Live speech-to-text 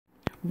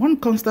One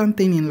constant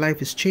thing in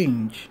life is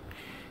change.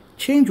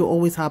 Change will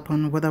always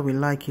happen whether we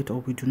like it or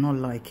we do not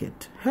like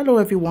it. Hello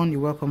everyone,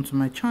 you're welcome to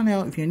my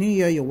channel. If you're new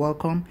here, you're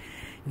welcome.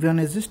 If you're an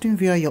existing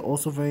viewer, you're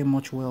also very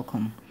much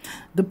welcome.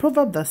 The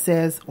proverb that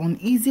says,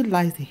 uneasy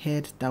lies the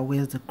head that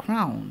wears the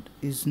crown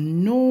is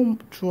no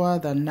truer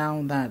than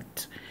now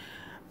that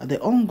the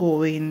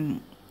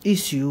ongoing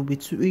issue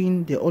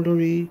between the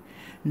Olori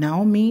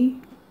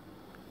Naomi,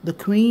 the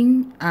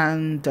Queen,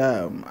 and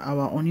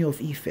our Ooni of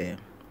Ife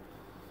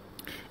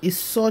is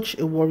such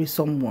a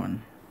worrisome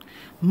one.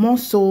 More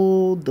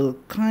so the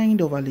kind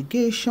of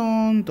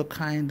allegation,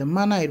 the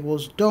manner it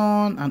was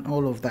done, and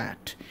all of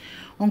that.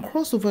 On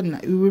crossover,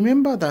 we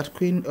remember that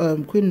Queen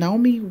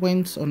Naomi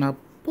went on a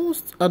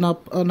post on a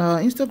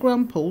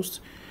Instagram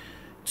post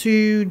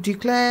to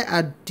declare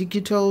a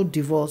digital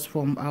divorce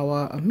from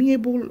our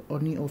amiable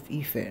Ooni of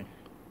Ife.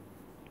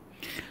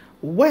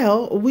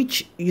 Well,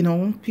 which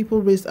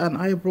people raised an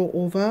eyebrow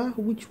over,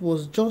 which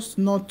was just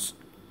not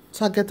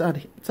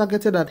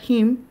targeted at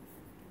him,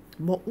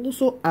 but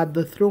also at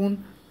the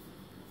throne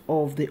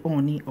of the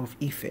Ooni of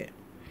Ife.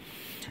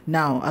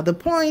 Now, at the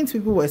point,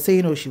 people were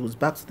saying, oh, she was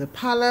back to the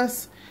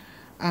palace.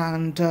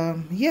 And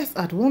yes,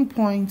 at one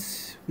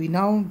point, we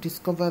now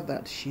discovered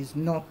that she's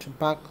not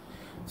back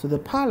to the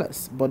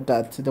palace, but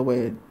that there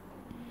were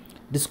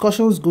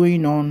discussions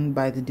going on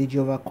by the Deji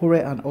of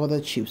Akure and other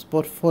chiefs.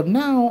 But for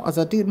now, as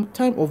at the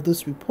time of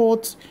this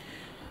report,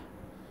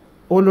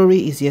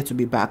 Olori is yet to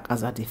be back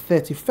as at the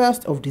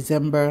 31st of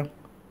December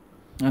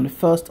and the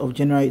 1st of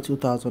January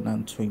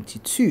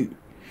 2022.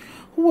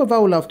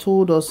 Whoever will have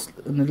told us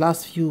in the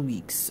last few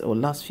weeks or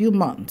last few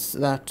months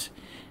that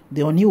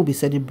the Ooni will be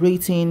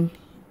celebrating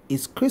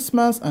its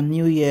Christmas and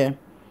New Year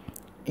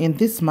in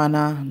this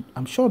manner,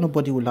 I'm sure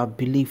nobody will have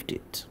believed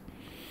it.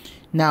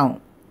 Now,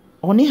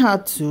 Ooni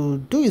had to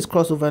do his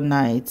crossover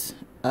night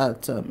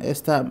at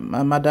Esther,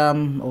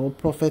 Madam or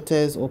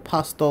Prophetess or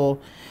Pastor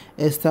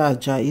Esther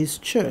Ajayi's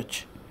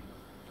church,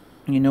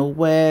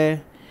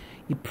 where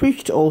he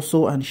preached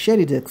also and shared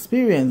his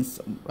experience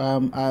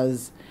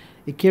as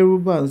a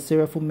Keruba and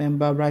Seraphim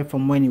member right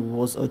from when he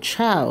was a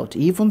child.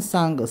 He even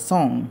sang a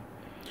song.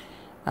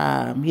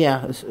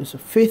 It's a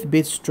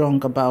faith-based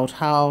strong about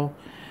how,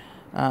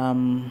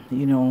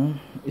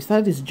 he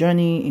started his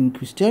journey in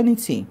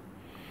Christianity.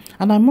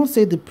 And I must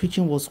say the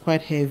preaching was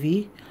quite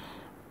heavy,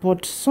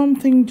 but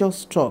something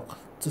just struck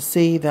to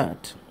say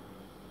that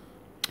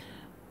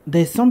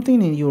there's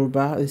something in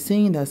Yoruba, a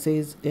saying that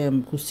says,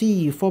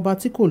 Kusi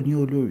Fobatiko ni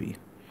Olori.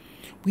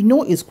 We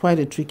know it's quite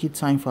a tricky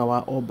time for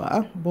our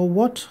Oba, but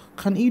what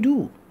can he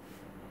do?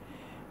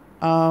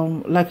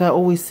 Like I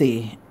always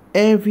say,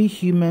 every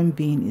human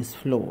being is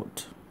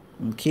flawed.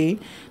 Okay?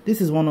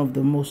 This is one of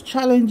the most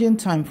challenging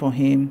times for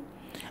him.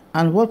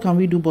 And what can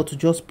we do but to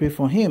just pray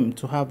for him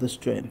to have the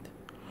strength?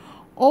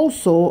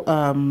 Also,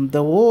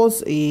 there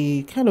was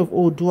a kind of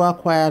Odua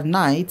choir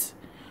night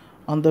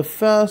on the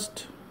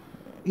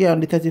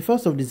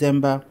 31st of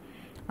December,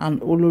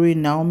 and Olori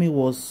Naomi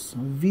was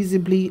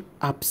visibly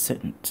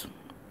absent.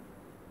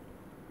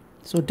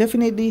 So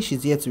definitely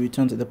she's yet to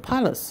return to the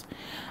palace.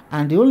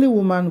 And the only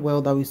woman,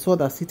 that we saw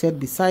that seated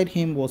beside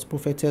him was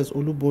Prophetess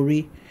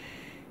Olubori,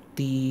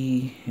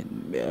 the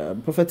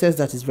prophetess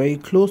that is very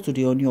close to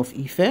the Ooni of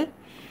Ife.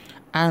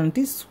 And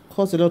this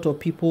caused a lot of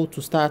people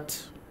to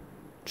start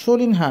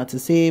trolling her to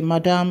say,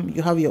 Madam,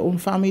 you have your own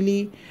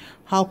family.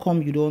 How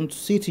come you don't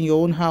sit in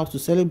your own house to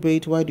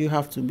celebrate? Why do you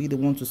have to be the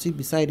one to sit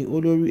beside the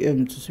Olori,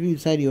 to sit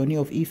beside the Ooni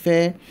of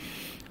Ife,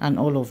 and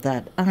all of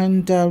that?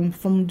 And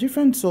from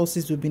different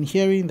sources, we've been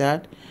hearing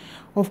that,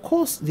 of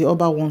course, the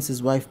Oba wants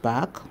his wife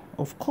back.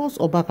 Of course,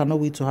 Oba cannot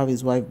wait to have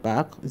his wife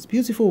back, his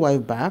beautiful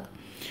wife back.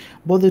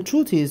 But the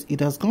truth is,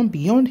 it has gone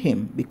beyond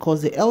him,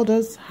 because the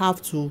elders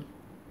have to,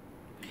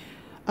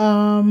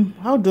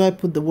 how do I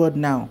put the word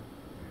now?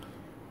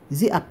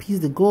 Is it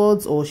appease the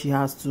gods, or she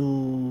has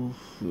to,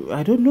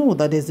 I don't know,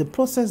 that there's a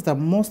process that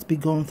must be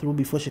gone through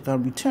before she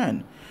can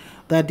return.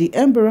 That the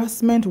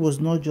embarrassment was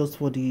not just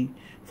for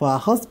her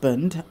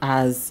husband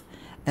as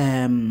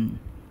a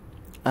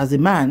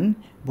man,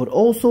 but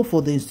also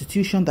for the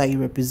institution that he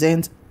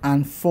represents,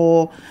 and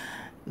for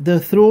the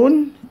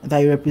throne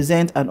that he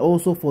represents, and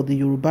also for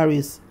the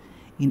Yorubaris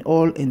in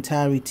all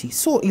entirety.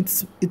 So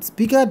it's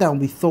bigger than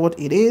we thought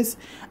it is,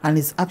 and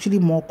it's actually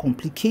more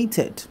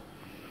complicated.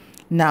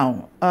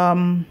 Now,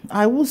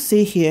 I will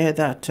say here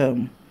that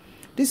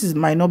this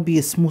might not be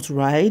a smooth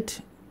ride.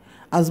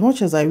 As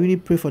much as I really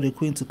pray for the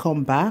Queen to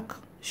come back,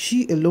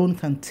 she alone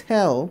can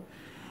tell,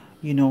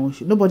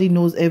 nobody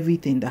knows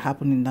everything that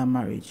happened in that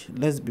marriage.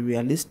 Let's be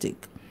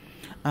realistic.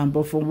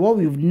 But from what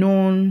we've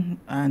known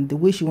and the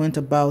way she went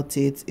about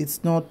it,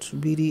 it's not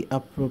really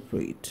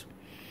appropriate.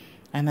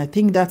 And I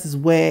think that is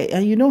where,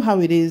 and you know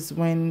how it is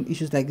when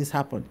issues like this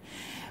happen.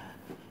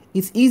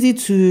 It's easy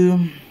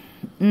to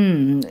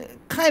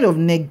kind of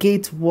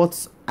negate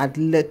what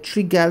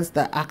triggers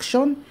the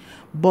action,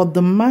 but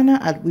the manner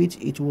at which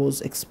it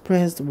was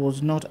expressed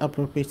was not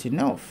appropriate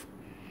enough.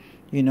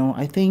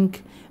 I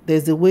think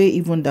There's a way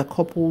even that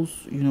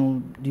couples,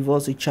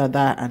 divorce each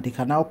other and they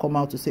can now come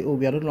out to say, oh,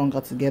 we are no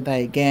longer together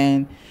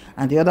again,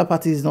 and the other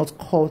party is not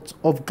caught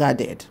off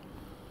guarded.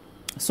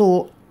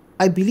 So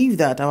I believe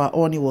that our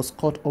Ooni was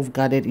caught off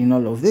guarded in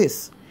all of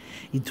this.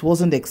 It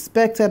wasn't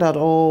expected at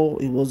all.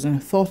 It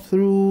wasn't thought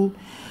through.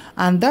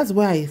 And that's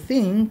why I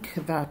think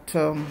that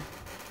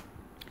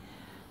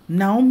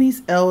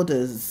Naomi's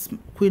elders,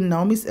 Queen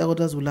Naomi's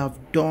elders, will have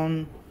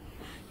done,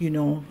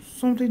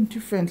 something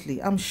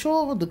differently. I'm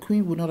sure the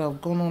queen would not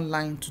have gone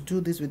online to do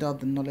this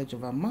without the knowledge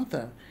of her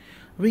mother,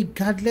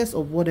 regardless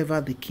of whatever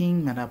the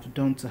king might have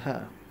done to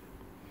her.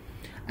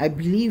 I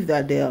believe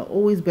that there are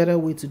always better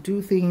ways to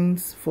do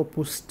things for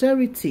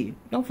posterity,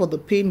 not for the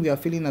pain we are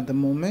feeling at the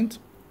moment.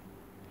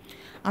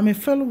 I'm a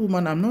fellow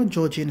woman. I'm not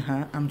judging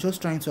her. I'm just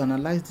trying to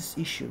analyze this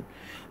issue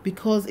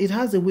because it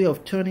has a way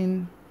of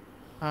turning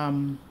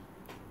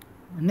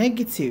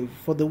negative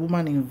for the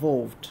woman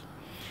involved.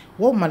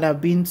 What might have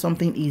been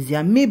something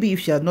easier, maybe if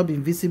she had not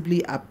been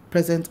visibly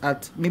present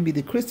at maybe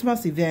the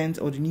Christmas event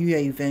or the New Year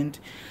event,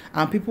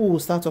 and people will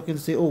start talking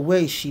to say, oh, where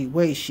is she?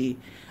 Where is she?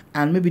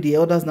 And maybe the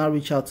elders now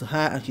reach out to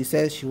her and she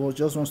says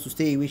just wants to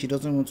stay away. She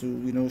doesn't want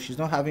to, she's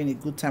not having a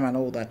good time and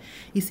all that.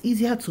 It's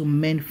easier to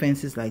mend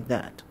fences like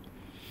that.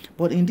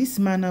 But in this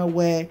manner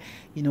where,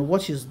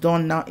 what she's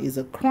done now is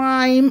a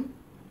crime,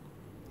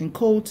 in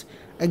quote,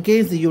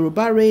 against the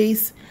Yoruba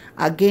race,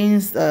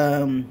 against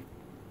the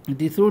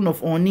throne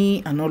of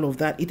Oni and all of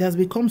that, it has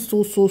become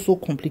so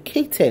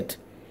complicated.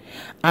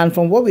 And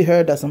from what we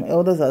heard, that some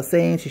elders are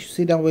saying she should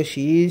sit down where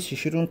she is, she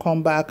shouldn't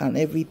come back and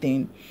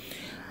everything.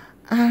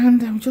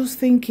 And I'm just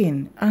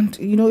thinking, and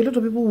a lot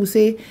of people will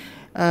say,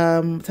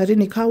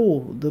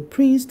 Tadenikawo, the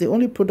prince, the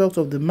only product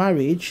of the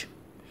marriage,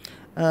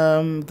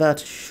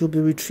 that should be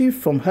retrieved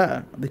from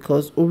her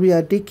because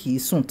Oriadeki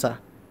is Sunta.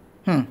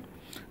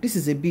 This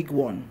is a big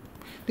one.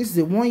 This is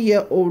a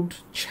 1-year-old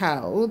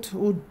child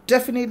who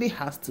definitely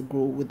has to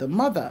grow with the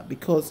mother,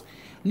 because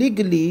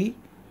legally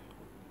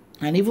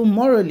and even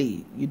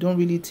morally, you don't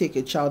really take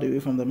a child away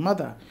from the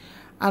mother.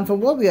 And from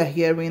what we are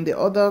hearing, the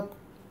other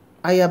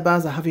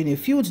Ayabas are having a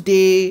field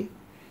day,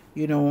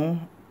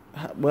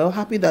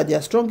 happy that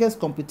their strongest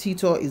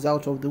competitor is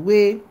out of the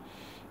way.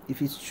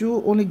 If it's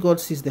true, only God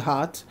sees the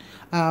heart.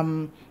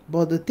 But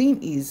the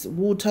thing is,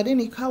 would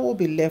Tadenikawo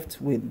be left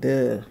with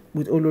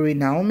Olori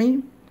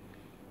Naomi?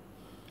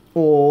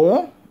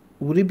 Or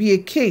would it be a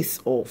case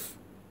of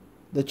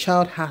the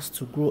child has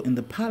to grow in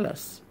the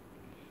palace?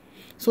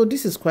 So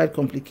this is quite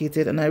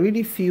complicated, and I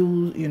really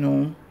feel,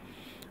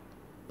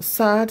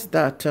 sad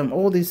that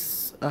all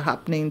this are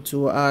happening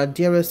to our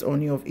dearest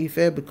Ooni of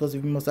Ife, because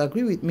if you must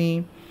agree with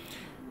me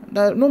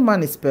that no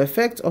man is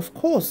perfect. Of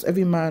course,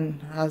 every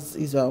man has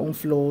his own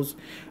flaws,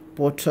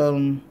 but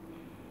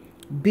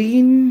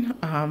being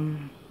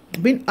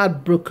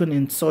heartbroken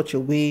in such a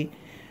way,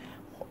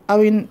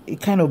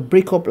 it kind of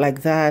break up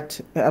like that,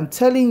 I'm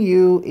telling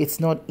you, it's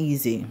not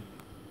easy.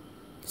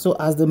 So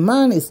as the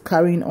man is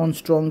carrying on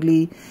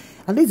strongly,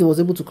 at least he was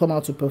able to come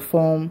out to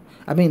perform,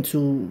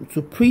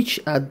 to preach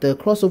at the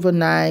crossover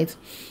night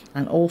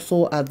and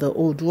also at the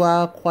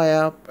Odua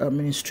choir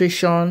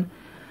administration.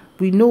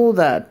 We know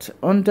that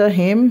under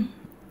him,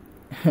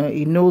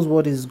 he knows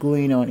what is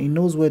going on. He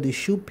knows where the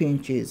shoe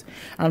pinches.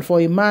 And for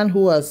a man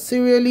who has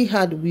serially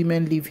had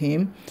women leave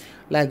him,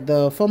 like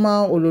the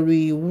former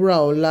Olori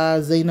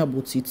Wuraola Zainab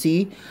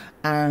Butiti,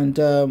 and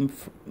the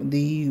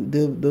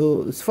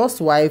first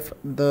wife,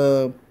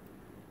 what's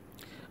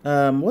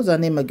her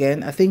name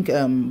again? I think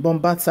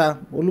Bombata,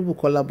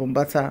 Olubukola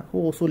Bombata,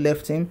 who also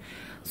left him.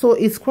 So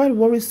it's quite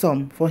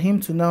worrisome for him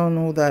to now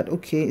know that,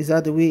 okay, is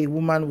that the way a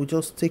woman would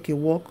just take a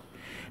walk?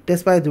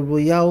 Despite the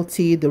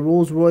royalty, the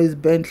Rolls Royce,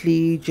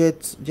 Bentley,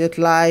 jet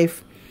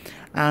life,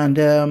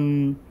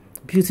 and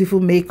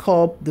beautiful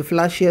makeup, the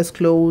flashiest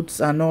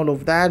clothes and all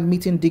of that,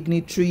 meeting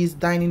dignitaries,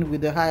 dining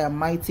with the high and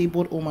mighty,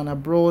 both home and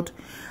abroad,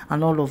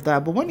 and all of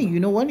that. But when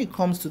it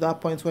comes to that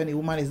point when a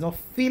woman is not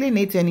feeling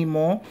it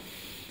anymore,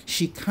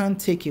 she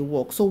can't take a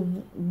walk. So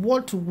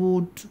what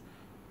would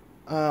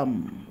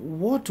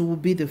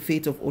be the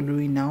fate of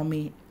Olori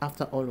Naomi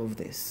after all of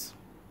this?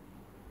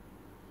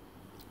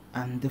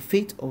 And the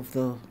fate of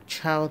the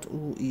child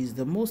who is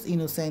the most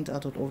innocent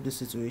out of all the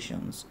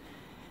situations.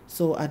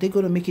 So are they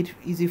going to make it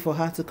easy for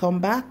her to come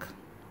back?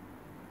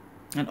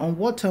 And on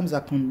what terms are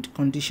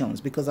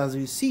conditions? Because as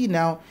we see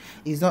now,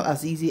 it's not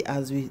as easy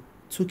as we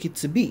took it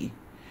to be.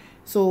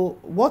 So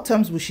what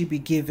terms will she be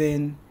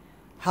given?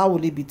 How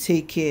will it be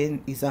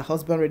taken? Is her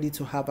husband ready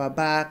to have her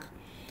back?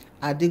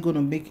 Are they going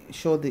to make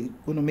sure they're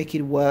going to make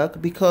it work?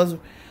 Because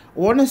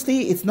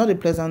honestly, it's not a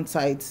pleasant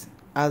sight,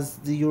 as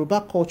the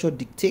Yoruba culture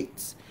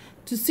dictates,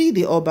 to see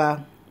the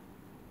Oba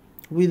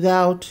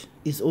without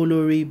his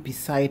Olori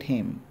beside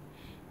him.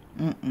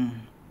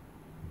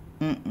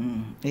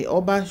 The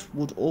Oba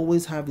would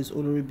always have his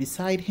Olori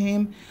beside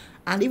him,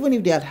 and even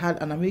if they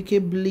had an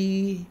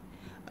amicably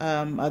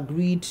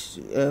agreed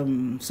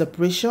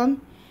separation,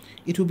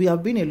 it would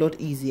have been a lot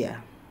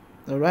easier.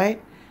 All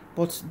right,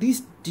 but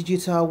this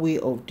digital way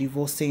of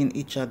divorcing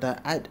each other,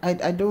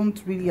 I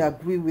don't really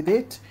agree with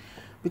it.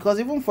 Because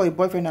even for a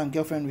boyfriend and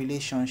girlfriend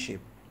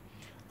relationship,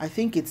 I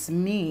think it's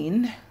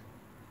mean,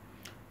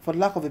 for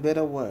lack of a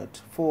better word,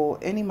 for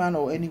any man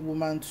or any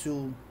woman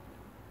to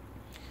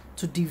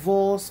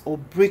divorce or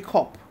break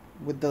up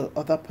with the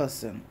other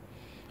person.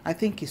 I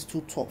think it's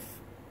too tough.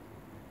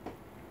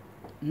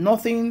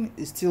 Nothing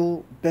is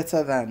still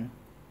better than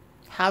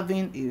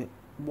having a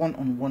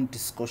one-on-one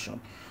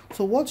discussion.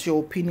 So what's your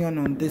opinion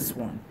on this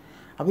one?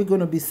 Are we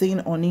going to be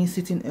seeing Oni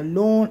sitting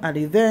alone at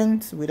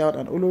events without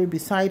an Olori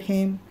beside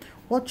him?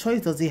 What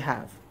choice does he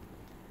have?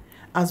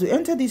 As we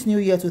enter this new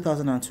year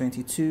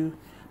 2022,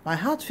 my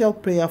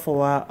heartfelt prayer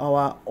for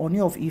our Ooni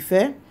of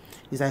Ife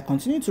is I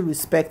continue to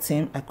respect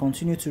him, I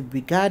continue to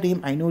regard him.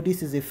 I know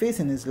this is a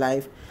phase in his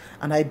life,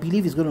 and I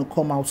believe he's going to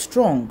come out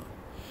strong.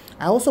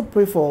 I also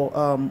pray for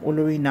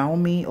Olori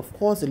Naomi. Of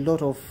course, a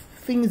lot of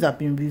things have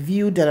been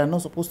revealed that are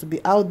not supposed to be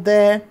out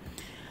there,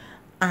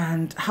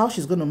 and how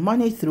she's going to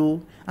manage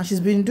through. And she's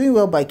been doing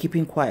well by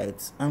keeping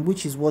quiet, and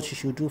which is what she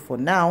should do for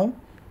now.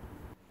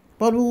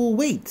 But we will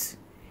wait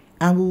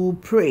and we will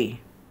pray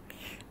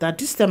that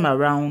this time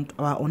around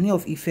our Ooni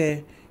of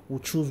Ife will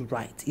choose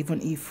right,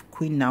 even if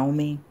Queen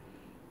Naomi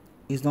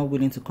is not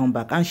willing to come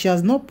back. And she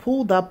has not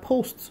pulled that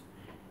post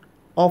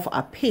off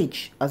her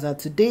page as of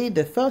today,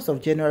 the 1st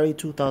of January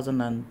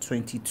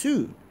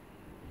 2022,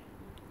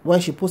 where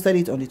she posted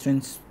it on the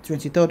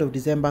 23rd of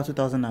December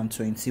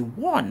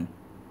 2021.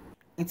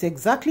 It's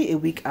exactly a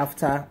week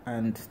after,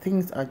 and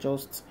things are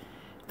just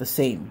the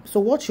same. So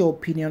what's your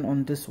opinion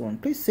on this one?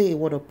 Please say a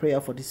word of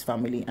prayer for this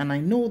family. And I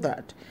know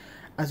that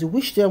as you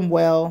wish them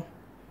well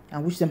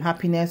and wish them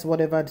happiness,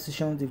 whatever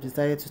decisions they've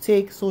decided to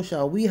take, so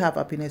shall we have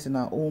happiness in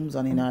our homes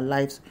and in our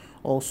lives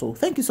also.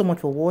 Thank you so much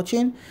for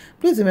watching.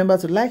 Please remember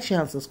to like, share,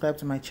 and subscribe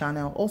to my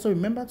channel. Also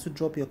remember to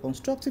drop your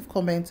constructive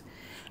comments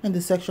in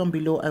the section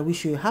below. I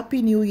wish you a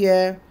happy new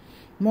year,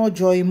 more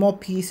joy, more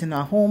peace in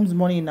our homes,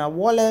 money in our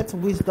wallet,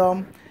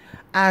 wisdom,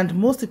 and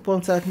most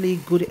importantly,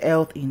 good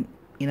health in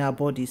our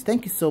bodies.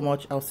 Thank you so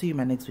much. I'll see you in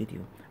my next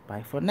video.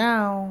 Bye for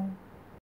now.